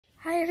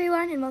Hi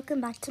everyone and welcome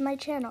back to my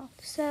channel.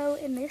 So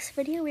in this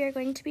video we are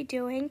going to be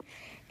doing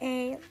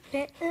a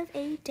bit of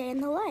a day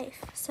in the life.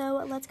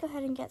 So let's go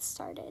ahead and get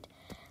started.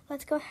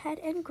 Let's go ahead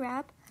and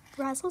grab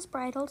Razzle's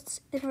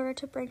bridles in order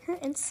to bring her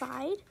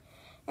inside,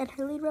 and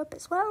her lead rope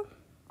as well.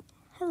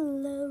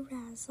 Hello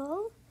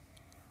Razzle.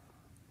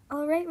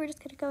 Alright, we're just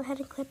going to go ahead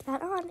and clip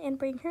that on and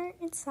bring her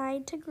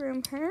inside to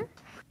groom her.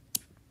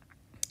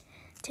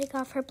 Take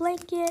off her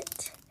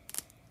blanket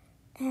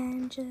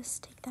and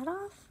just take that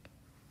off.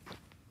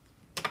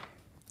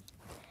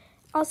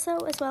 Also,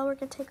 as well, we're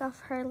going to take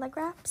off her leg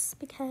wraps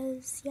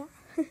because, yeah.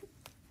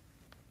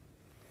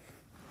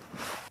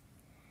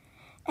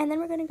 And then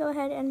we're going to go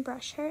ahead and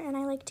brush her, and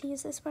I like to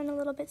use this one a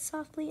little bit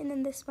softly and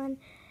then this one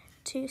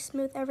to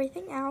smooth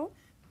everything out.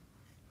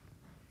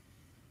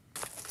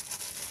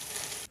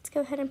 Let's go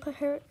ahead and put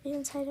her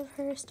inside of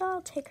her stall,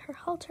 take her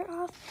halter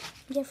off,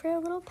 and give her a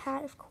little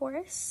pat, of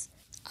course.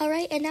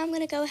 Alright, and now I'm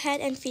going to go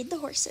ahead and feed the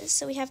horses.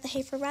 So we have the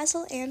hay for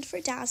Razzle and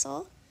for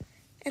Dazzle,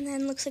 and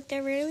then looks like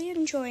they're really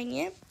enjoying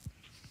it.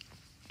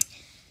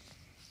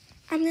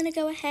 I'm going to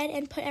go ahead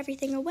and put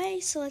everything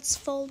away, so let's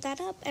fold that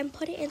up and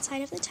put it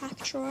inside of the tack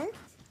drawer.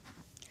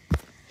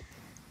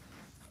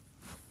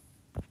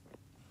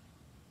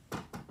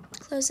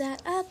 Close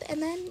that up,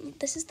 and then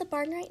this is the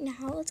barn right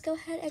now. Let's go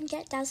ahead and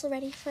get Dazzle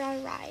ready for our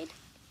ride.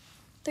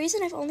 The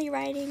reason I'm only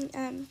riding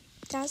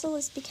Dazzle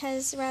is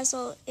because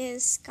Razzle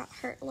got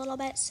hurt a little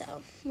bit,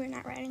 so we're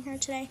not riding her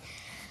today.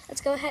 Let's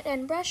go ahead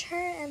and brush her,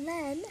 and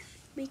then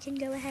we can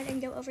go ahead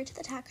and go over to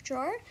the tack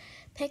drawer,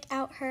 pick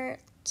out her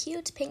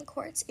cute pink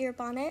quartz ear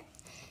bonnet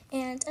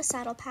and a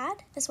saddle pad,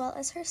 as well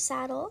as her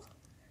saddle.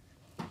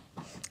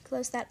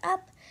 Close that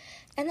up,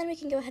 and then we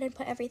can go ahead and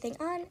put everything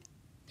on.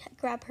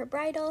 Grab her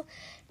bridle,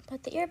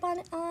 put the ear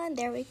bonnet on.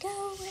 There we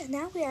go. And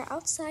now we are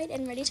outside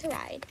and ready to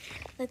ride.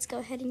 Let's go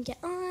ahead and get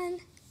on.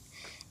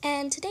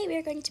 And today we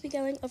are going to be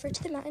going over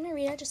to the mountain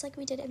arena just like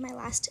we did in my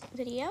last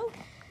video,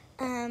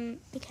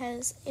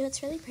 because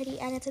it's really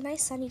pretty and it's a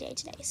nice sunny day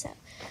today, so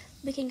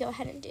we can go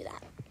ahead and do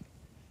that.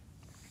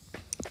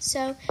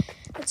 So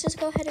let's just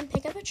go ahead and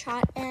pick up a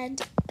trot,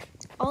 and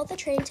all the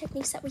training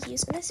techniques that we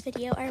use in this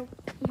video are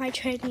my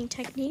training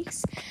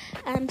techniques.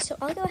 So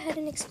I'll go ahead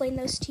and explain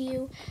those to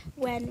you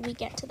when we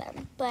get to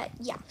them. But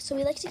yeah, so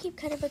we like to keep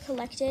kind of a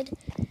collected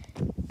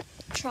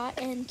trot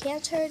and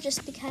canter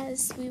just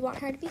because we want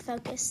her to be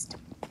focused.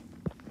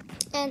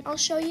 And I'll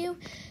show you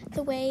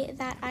the way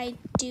that I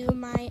do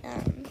my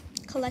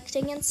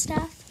collecting and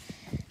stuff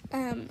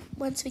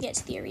once we get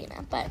to the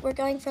arena. But we're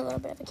going for a little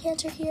bit of a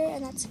canter here,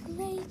 and that's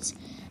great.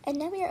 And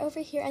now we are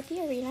over here at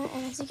the arena,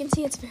 and as you can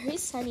see, it's very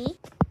sunny.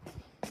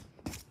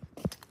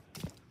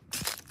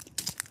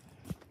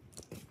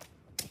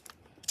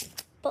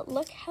 But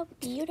look how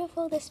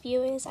beautiful this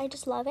view is. I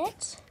just love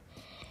it.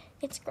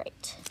 It's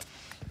great.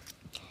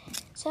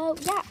 So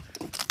yeah,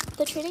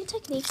 the training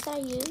techniques that I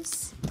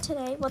use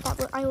today,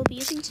 I will be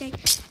using today,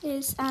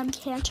 is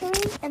cantering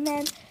and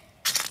then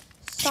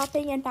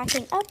stopping and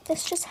backing up.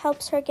 This just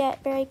helps her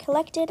get very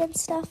collected and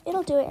stuff.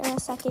 It'll do it in a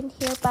second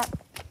here, but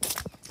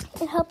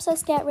it helps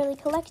us get really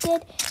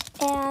collected,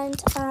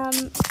 and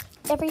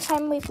every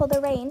time we pull the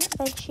rein,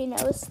 then she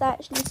knows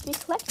that she needs to be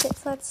collected,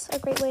 so that's a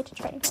great way to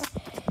train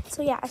her.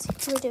 So yeah, as you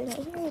can see, we're doing it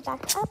here, we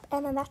back up,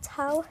 and then that's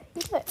how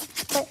you do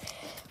it, but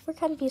we're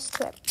kind of used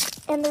to it.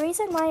 And the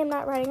reason why I'm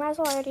not riding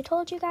Razzle, I already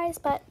told you guys,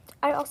 but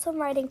I also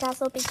am riding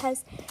Dazzle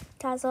because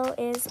Dazzle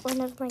is one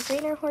of my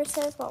greener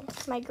horses, well,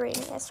 my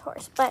greenest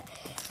horse, but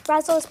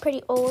Razzle is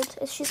pretty old.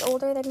 She's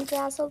older than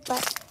Dazzle,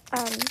 but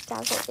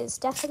Dazzle is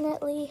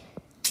definitely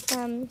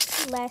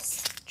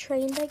less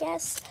trained, I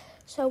guess.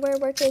 So we're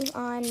working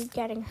on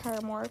getting her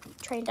more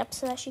trained up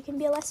so that she can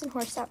be a lesson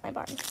horse at my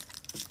barn,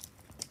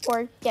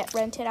 or get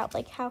rented out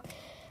like how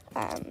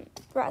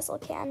Razzle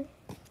can.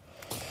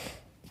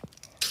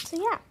 So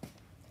yeah,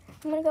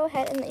 I'm gonna go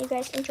ahead and let you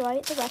guys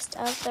enjoy the rest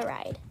of the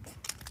ride.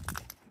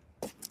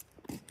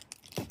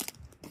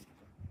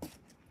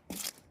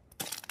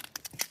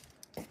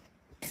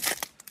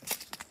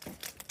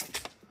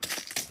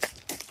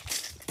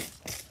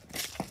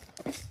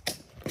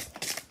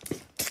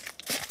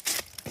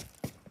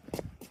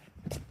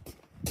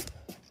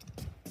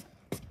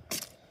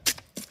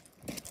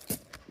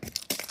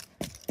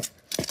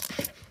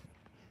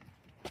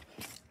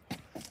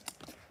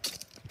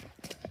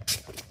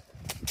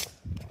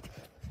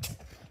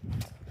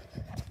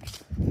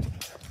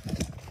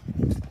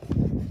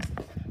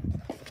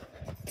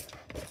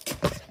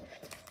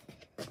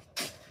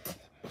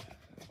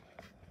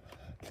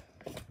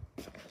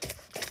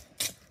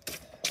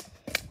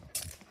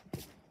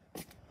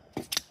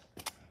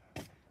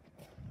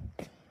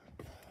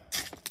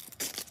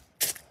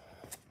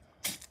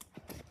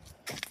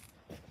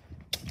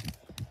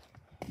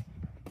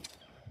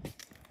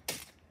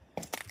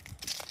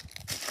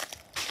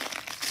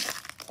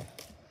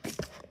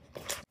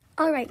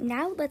 Alright,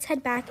 now let's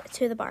head back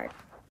to the barn.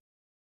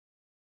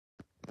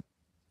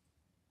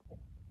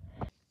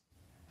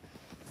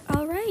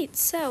 Alright, Alright,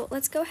 so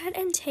let's go ahead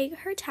and take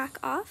her tack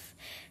off.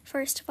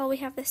 First of all, we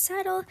have the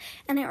saddle,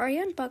 and I already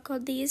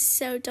unbuckled these,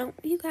 so don't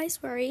you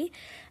guys worry.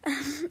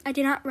 I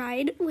do not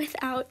ride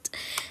without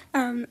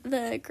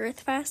the girth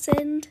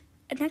fastened.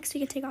 And next,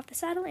 we can take off the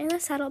saddle and the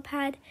saddle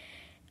pad.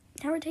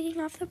 Now we're taking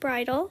off the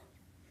bridle,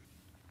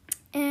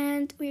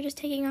 and we're just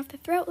taking off the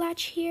throat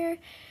latch here.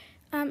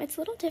 It's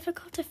a little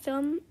difficult to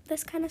film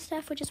this kind of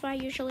stuff, which is why I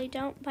usually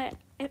don't, but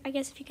I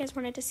guess if you guys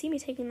wanted to see me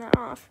taking that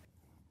off.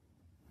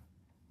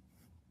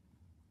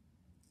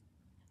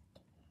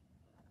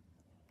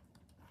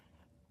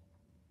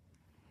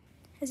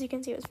 As you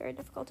can see, it was very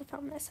difficult to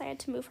film this. I had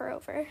to move her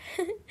over.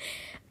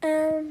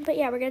 But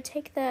yeah, we're going to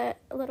take the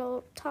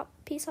little top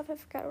piece off. I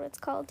forgot what it's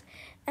called.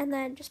 And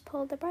then just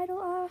pull the bridle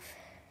off.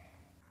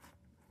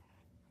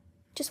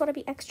 Just want to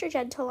be extra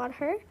gentle on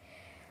her.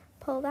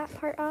 Pull that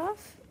part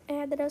off.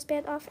 And the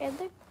noseband off and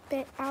the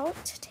bit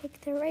out.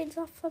 Take the reins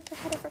off of the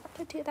head. I forgot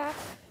to do that.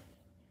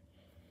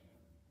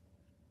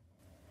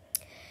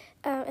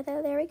 And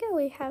then there we go.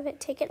 We have it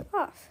taken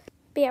off.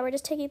 But yeah, we're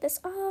just taking this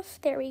off.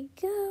 There we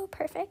go.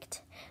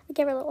 Perfect. We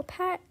give her a little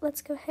pat.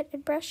 Let's go ahead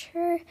and brush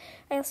her.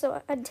 I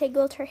also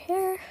untangled her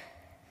hair.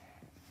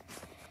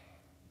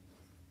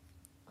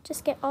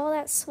 Just get all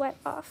that sweat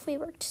off. We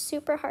worked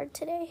super hard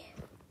today.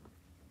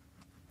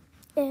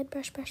 And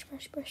brush, brush,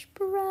 brush, brush,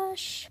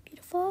 brush.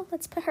 Beautiful.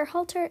 Let's put her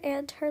halter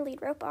and her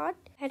lead rope on.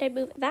 And I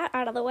move that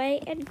out of the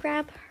way and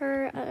grab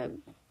her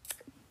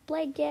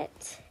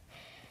blanket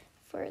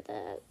for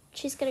the...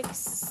 She's going to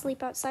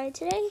sleep outside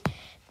today.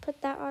 Put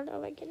that on.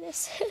 Oh my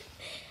goodness.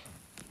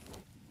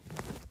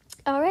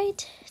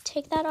 Alright,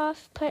 take that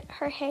off, put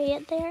her hay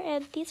in there,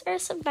 and these are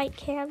some night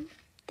cam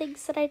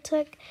things that I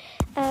took.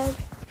 Oh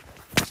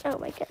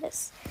my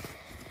goodness.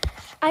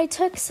 I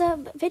took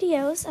some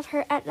videos of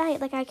her at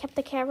night, like I kept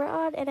the camera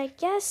on, and I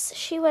guess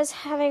she was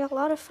having a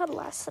lot of fun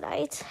last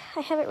night. I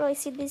haven't really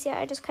seen these yet,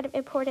 I just kind of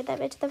imported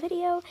them into the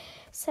video,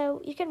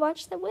 so you can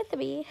watch them with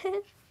me.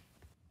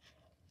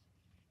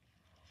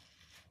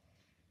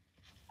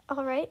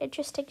 Alright,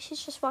 interesting.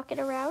 She's just walking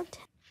around.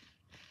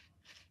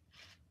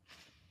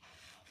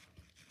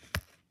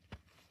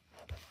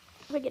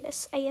 Oh my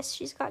goodness. I guess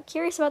she's got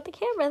curious about the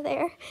camera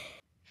there.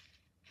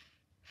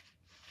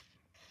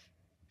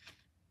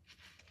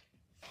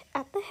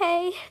 At the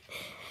hay.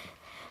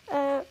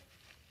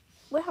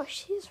 Wow,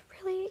 she's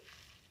really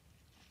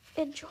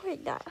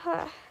enjoying that,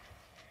 huh?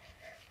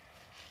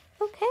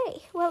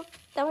 Okay, well,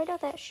 now I know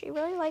that she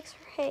really likes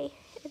her hay.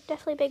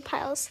 Definitely big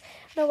piles.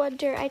 No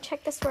wonder. I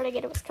checked this morning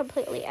and it was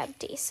completely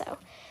empty, so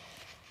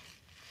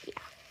yeah,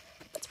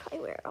 that's probably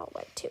where it all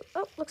went to.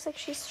 Oh, looks like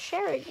she's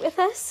sharing with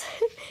us.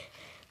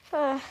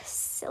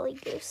 Silly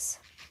goose.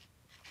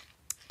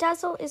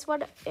 Dazzle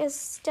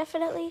is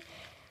definitely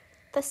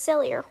the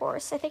sillier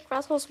horse. I think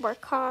Razzle's more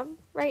calm.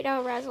 Right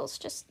now, Razzle's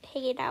just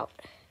hanging out.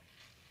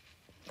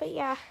 But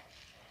yeah,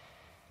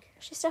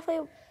 she's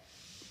definitely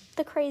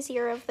the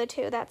crazier of the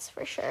two, that's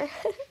for sure.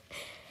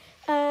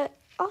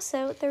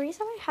 Also, the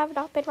reason I have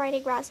not been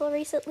riding Razzle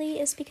recently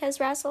is because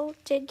Razzle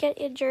did get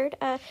injured.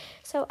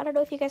 So I don't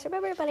know if you guys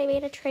remember, but I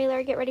made a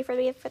trailer, get ready for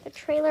the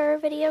trailer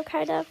video,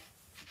 kind of.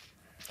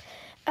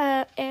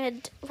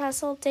 And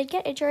Razzle did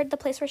get injured, the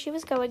place where she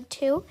was going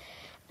to.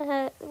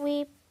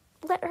 We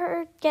let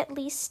her get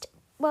leased,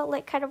 well,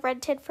 like, kind of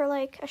rented for,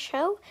 like, a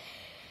show.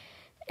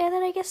 And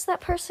then I guess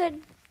that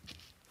person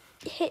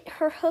hit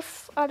her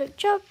hoof on a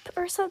jump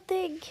or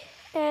something.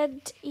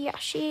 And, yeah,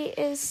 she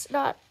is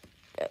not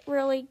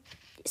really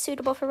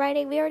suitable for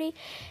riding. We already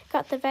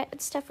got the vet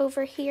and stuff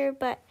over here,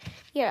 but,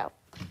 you know,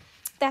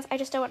 I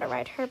just don't want to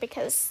ride her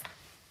because,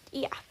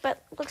 yeah,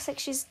 but looks like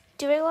she's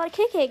doing a lot of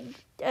kicking.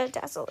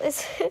 Dazzle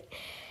is.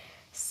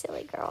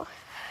 Silly girl.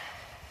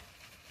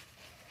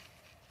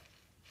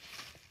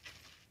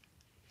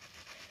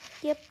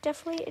 Yep,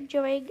 definitely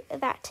enjoying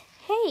that.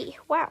 Hey,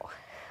 wow.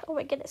 Oh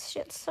my goodness, she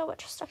had so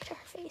much stuck to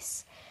her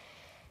face.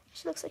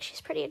 She looks like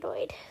she's pretty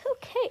annoyed.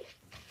 Okay.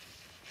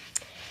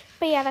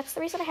 But yeah, that's the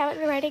reason I haven't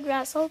been riding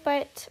Razzle,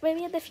 but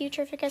maybe in the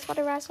future, if you guys want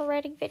a Razzle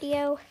riding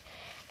video,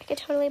 I could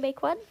totally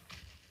make one.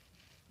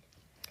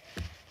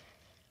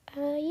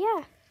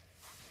 Yeah.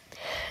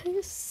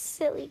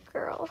 Silly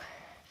girl.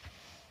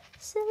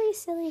 Silly,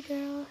 silly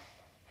girl.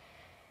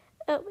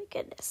 Oh my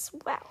goodness,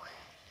 wow.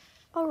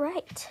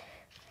 Alright.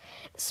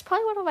 This is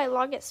probably one of my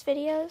longest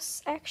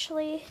videos,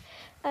 actually.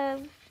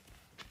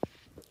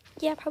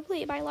 Yeah,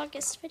 probably my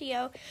longest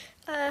video.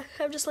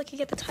 I'm just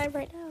looking at the time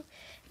right now.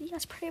 Yeah,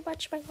 it's pretty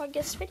much my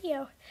longest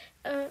video.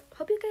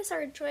 Hope you guys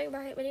are enjoying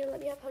my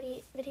LEMIEUX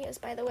Pony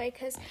videos, by the way,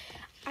 because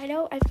I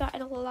know I've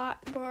gotten a lot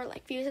more,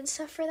 like, views and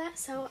stuff for that,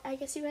 so I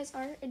guess you guys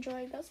are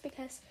enjoying those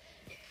because,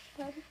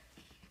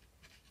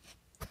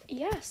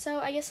 yeah, so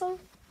I guess I'll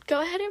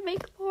go ahead and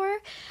make more.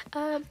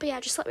 But yeah,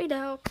 just let me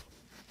know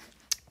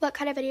what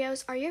kind of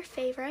videos are your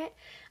favorite.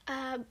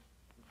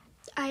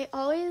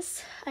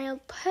 I'll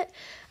put,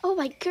 oh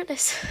my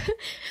goodness,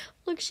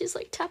 look, she's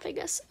like tapping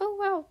us. Oh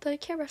wow, the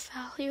camera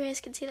fell. You guys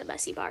can see the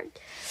messy barn.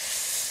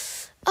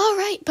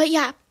 Alright, but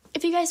yeah, if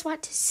if you guys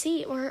want to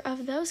see more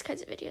of those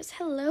kinds of videos,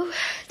 hello,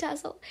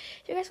 Dazzle.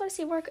 If you guys want to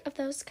see more of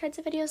those kinds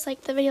of videos,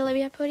 like the video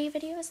LEMIEUX PONIES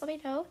videos, let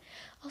me know.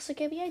 Also,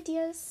 give me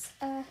ideas.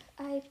 Oh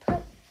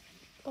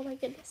my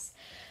goodness.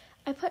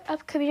 I put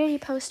up community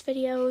post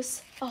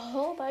videos a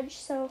whole bunch,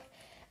 so,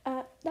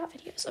 not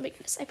videos, oh my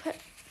goodness. I put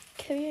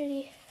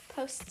community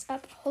posts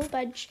up a whole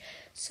bunch,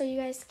 so you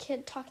guys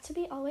can talk to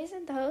me always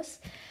in those.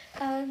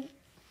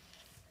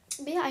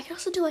 But yeah, I can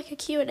also do like a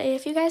Q&A.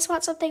 If you guys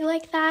want something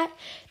like that,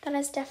 that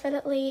is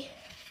definitely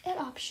an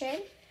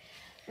option.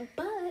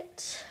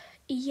 But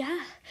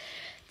yeah,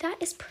 that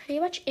is pretty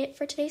much it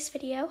for today's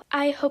video.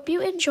 I hope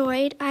you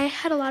enjoyed. I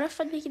had a lot of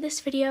fun making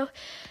this video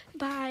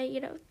by,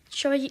 you know,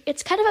 showing you.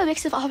 It's kind of a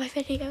mix of all my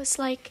videos,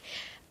 like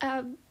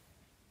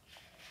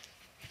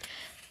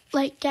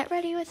get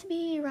ready with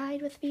me,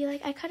 ride with me.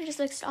 Like, I kind of just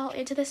mixed it all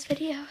into this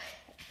video.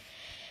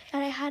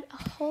 And I had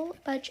a whole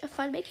bunch of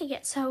fun making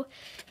it. So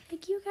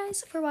thank you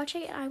guys for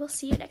watching, and I will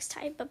see you next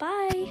time.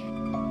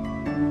 Bye-bye.